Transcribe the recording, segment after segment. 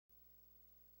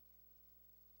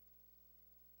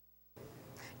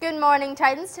Good morning,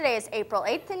 Titans. Today is April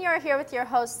 8th, and you're here with your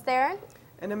hosts, Theron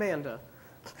and Amanda.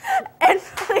 And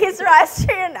please rise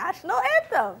to your national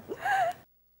anthem.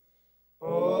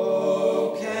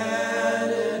 Oh,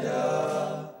 Canada,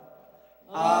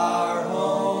 our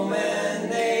home and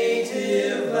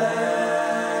native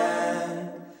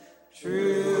land,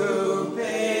 true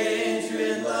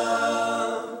patriot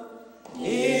love,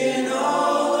 in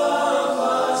all of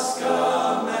us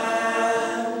command.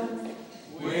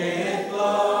 With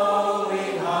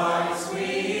glowing hearts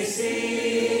we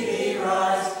see thee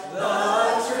rise,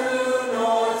 the true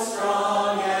north,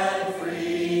 strong and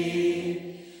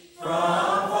free.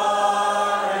 From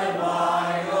far and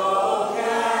wide, oh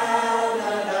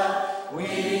Canada,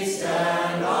 we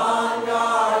stand on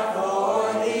guard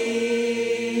for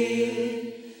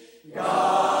thee.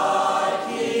 God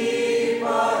keep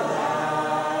our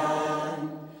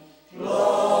land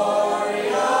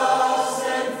glorious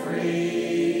and free.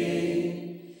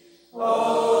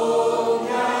 Oh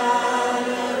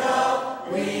Canada,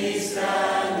 we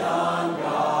stand on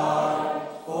guard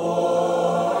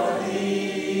for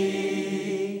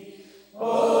thee.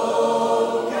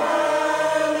 Oh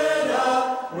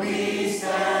Canada, we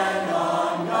stand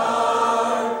on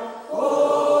guard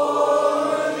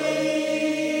for thee.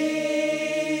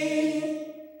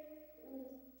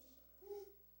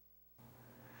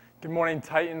 Good morning,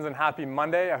 Titans, and happy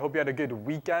Monday. I hope you had a good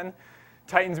weekend.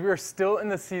 Titans, we are still in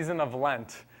the season of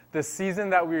Lent, the season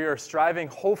that we are striving,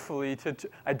 hopefully, to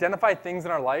identify things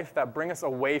in our life that bring us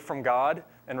away from God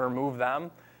and remove them,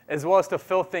 as well as to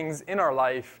fill things in our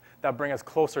life that bring us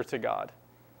closer to God.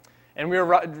 And we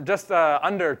are just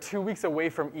under 2 weeks away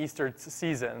from Easter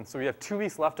season, so we have 2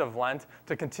 weeks left of Lent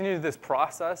to continue this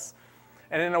process.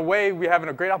 And in a way, we have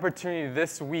a great opportunity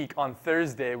this week on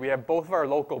Thursday. We have both of our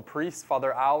local priests,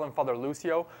 Father Al and Father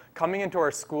Lucio, coming into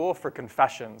our school for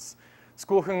confessions.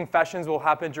 School confessions will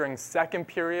happen during second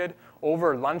period,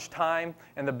 over lunchtime,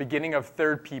 and the beginning of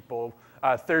third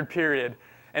period.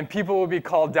 And people will be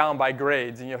called down by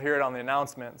grades, and you'll hear it on the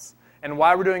announcements. And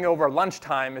why we're doing it over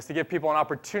lunchtime is to give people an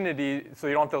opportunity so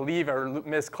you don't have to leave or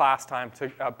miss class time to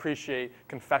appreciate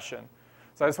confession.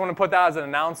 So I just want to put that as an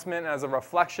announcement, as a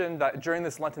reflection that during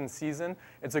this Lenten season,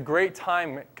 it's a great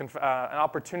time, an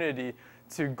opportunity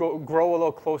to grow a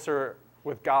little closer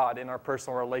with God in our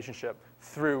personal relationship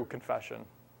through confession.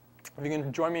 If you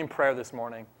can join me in prayer this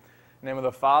morning. In the name of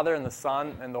the Father, and the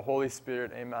Son, and the Holy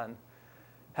Spirit, amen.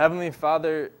 Heavenly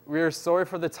Father, we are sorry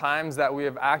for the times that we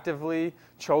have actively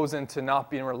chosen to not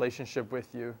be in relationship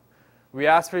with you. We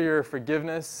ask for your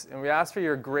forgiveness, and we ask for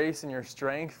your grace and your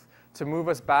strength to move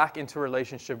us back into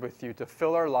relationship with you, to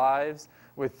fill our lives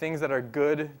with things that are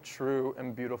good, true,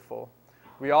 and beautiful.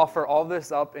 We offer all this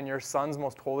up in your Son's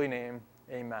most holy name.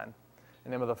 Amen.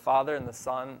 In the name of the Father, and the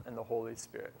Son, and the Holy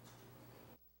Spirit.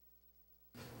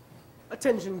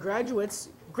 Attention graduates,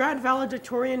 grad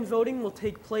valedictorian voting will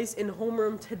take place in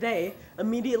homeroom today,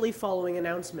 immediately following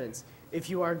announcements. If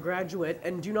you are a graduate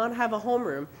and do not have a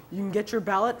homeroom, you can get your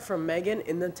ballot from Megan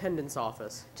in the attendance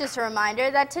office. Just a reminder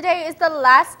that today is the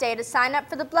last day to sign up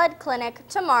for the blood clinic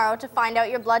tomorrow to find out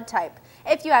your blood type.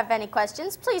 If you have any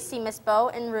questions, please see Miss Bowe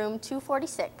in room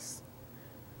 246.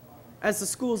 As the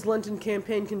school's Lenten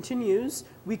campaign continues,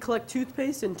 we collect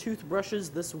toothpaste and toothbrushes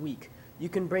this week. You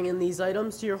can bring in these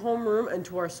items to your homeroom and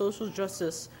to our social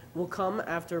justice will come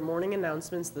after morning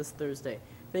announcements this Thursday.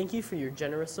 Thank you for your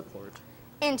generous support.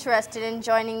 Interested in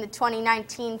joining the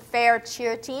 2019 Fair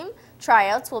Cheer Team?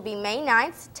 Tryouts will be May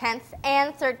 9th, 10th,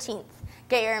 and 13th.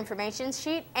 Get your information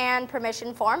sheet and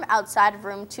permission form outside of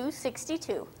room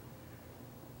 262.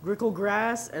 Grickle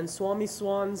Grass and Swami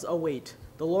Swans await.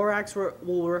 The Lorax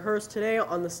will rehearse today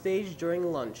on the stage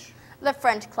during lunch. The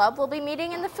French Club will be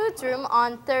meeting in the Foods Room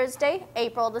on Thursday,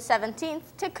 April the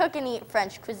 17th, to cook and eat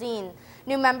French cuisine.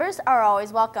 New members are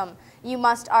always welcome. You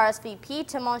must RSVP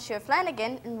to Monsieur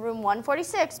Flanagan in room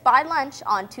 146 by lunch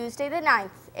on Tuesday the 9th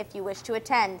if you wish to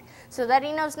attend, so that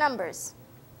he knows numbers.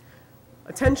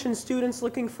 Attention students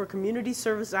looking for community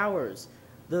service hours.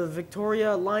 The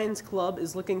Victoria Lions Club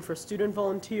is looking for student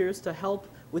volunteers to help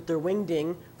with their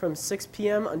wingding from 6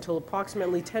 p.m. until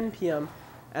approximately 10 p.m.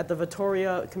 at the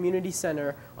Victoria Community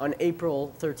Center on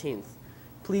April 13th.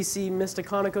 Please see Mr.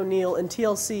 Conic O'Neill in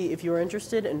TLC if you are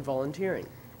interested in volunteering.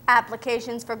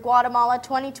 Applications for Guatemala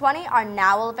 2020 are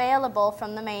now available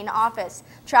from the main office.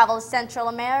 Travel to Central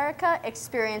America,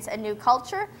 experience a new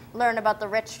culture, learn about the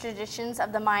rich traditions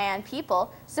of the Mayan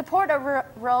people, support a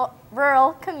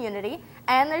rural community,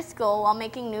 and their school while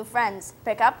making new friends.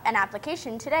 Pick up an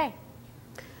application today.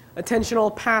 Attention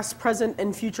all past, present,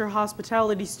 and future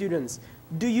hospitality students.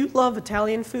 Do you love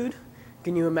Italian food?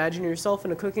 Can you imagine yourself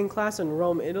in a cooking class in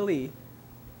Rome, Italy?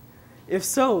 If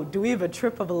so, do we have a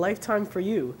trip of a lifetime for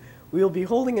you? We will be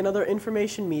holding another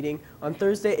information meeting on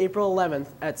Thursday, April 11th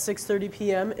at 6:30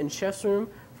 p.m. in Chef's Room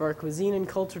for our cuisine and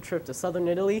culture trip to Southern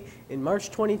Italy in March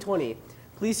 2020.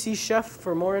 Please see Chef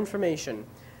for more information.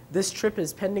 This trip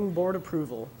is pending board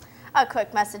approval. A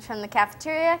quick message from the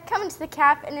cafeteria. Come into the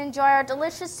caf and enjoy our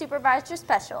delicious supervisor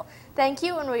special. Thank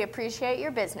you, and we appreciate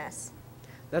your business.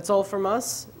 That's all from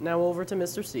us. Now over to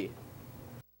Mr. C.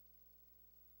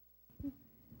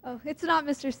 Oh, it's not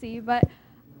Mr. C, but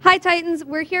hi Titans,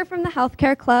 we're here from the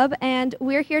Healthcare Club, and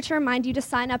we're here to remind you to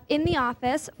sign up in the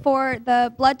office for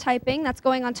the blood typing that's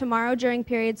going on tomorrow during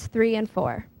periods 3 and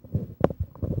 4.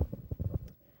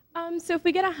 So if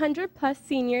we get 100 plus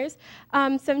seniors,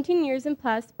 17 years and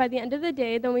plus, by the end of the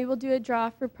day, then we will do a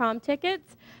draw for prom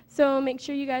tickets. So make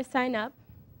sure you guys sign up.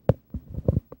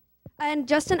 And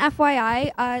just an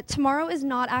FYI, tomorrow is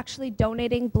not actually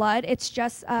donating blood. It's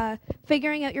just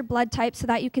figuring out your blood type so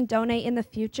that you can donate in the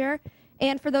future.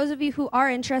 And for those of you who are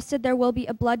interested, there will be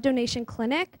a blood donation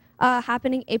clinic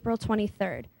happening April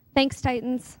 23rd. Thanks,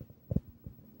 Titans.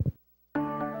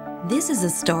 This is a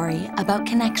story about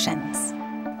connections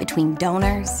between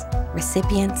donors,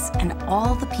 recipients, and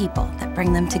all the people that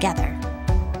bring them together.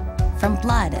 From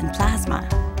blood and plasma,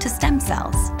 to stem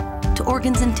cells, to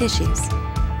organs and tissues.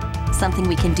 Something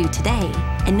we can do today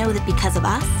and know that because of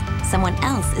us, someone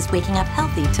else is waking up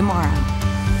healthy tomorrow.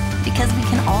 Because we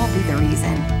can all be the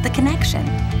reason, the connection,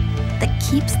 that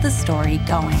keeps the story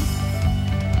going.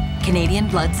 Canadian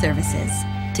Blood Services.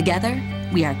 Together,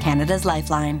 we are Canada's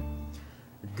lifeline.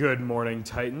 Good morning,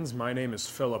 Titans. My name is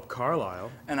Philip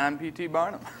Carlisle. And I'm P.T.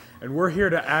 Barnum. And we're here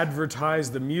to advertise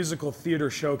the musical theater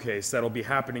showcase that'll be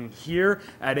happening here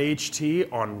at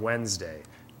HT on Wednesday.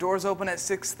 Doors open at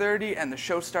 6:30 and the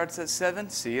show starts at 7.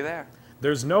 See you there.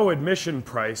 There's no admission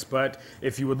price, but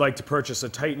if you would like to purchase a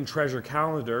Titan Treasure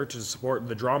calendar to support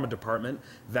the drama department,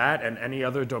 that and any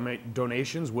other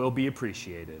donations will be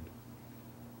appreciated.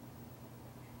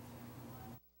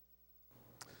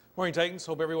 Morning, Titans.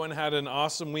 Hope everyone had an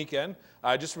awesome weekend.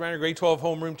 Just a reminder, grade 12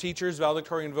 homeroom teachers,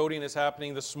 valedictorian voting is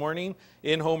happening this morning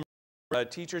in homeroom.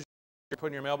 Teachers, you're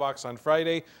putting your mailbox on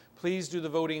Friday. Please do the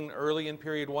voting early in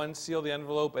period 1, seal the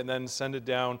envelope, and then send it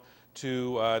down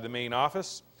to the main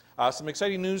office. Some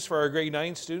exciting news for our grade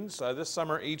 9 students. This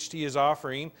summer, HT is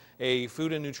offering a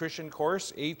food and nutrition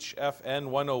course, HFN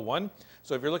 101.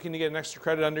 So if you're looking to get an extra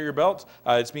credit under your belt,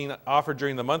 it's being offered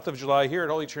during the month of July here at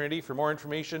Holy Trinity. For more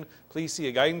information, please see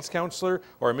a guidance counselor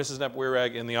or Mrs.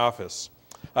 Knepp-Weirag in the office.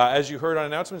 As you heard on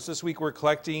announcements this week, we're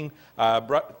collecting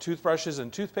toothbrushes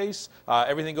and toothpaste.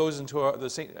 Everything goes into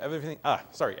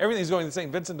everything's going to the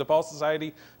St. Vincent de Paul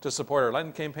Society to support our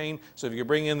Lenten campaign. So if you could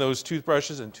bring in those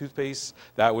toothbrushes and toothpaste,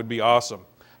 that would be awesome.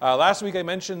 Last week I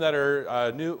mentioned that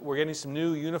we're getting some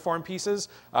new uniform pieces.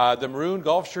 The maroon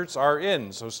golf shirts are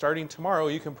in. So starting tomorrow,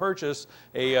 you can purchase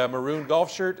a maroon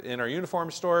golf shirt in our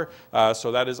uniform store.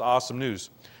 So that is awesome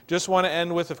news. Just want to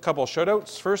end with a couple shout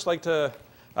outs. First, I'd like to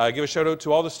give a shout out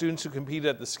to all the students who competed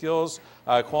at the skills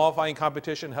qualifying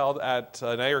competition held at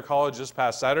Niagara College this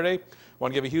past Saturday. I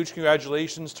want to give a huge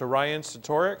congratulations to Ryan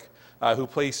Stotoric, who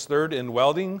placed 3rd in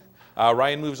welding.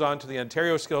 Ryan moves on to the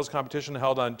Ontario Skills Competition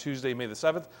held on Tuesday, May the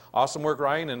 7th. Awesome work,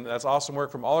 Ryan, and that's awesome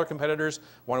work from all our competitors. I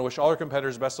want to wish all our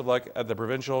competitors best of luck at the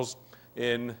provincials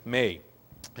in May.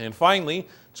 And finally,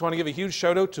 just want to give a huge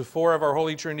shout out to 4 of our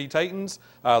Holy Trinity Titans,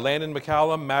 Landon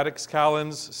McCallum, Maddox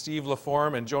Callens, Steve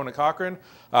Laforme, and Jonah Cochran.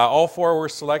 All 4 were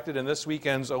selected in this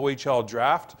weekend's OHL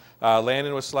draft.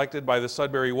 Landon was selected by the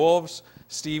Sudbury Wolves,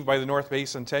 Steve by the North Bay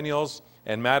Centennials,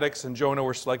 and Maddox and Jonah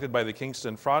were selected by the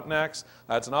Kingston Frontenacs.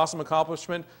 It's an awesome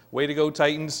accomplishment. Way to go,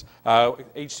 Titans.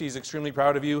 HT is extremely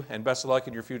proud of you, and best of luck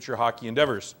in your future hockey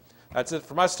endeavors. That's it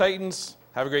from us, Titans.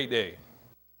 Have a great day.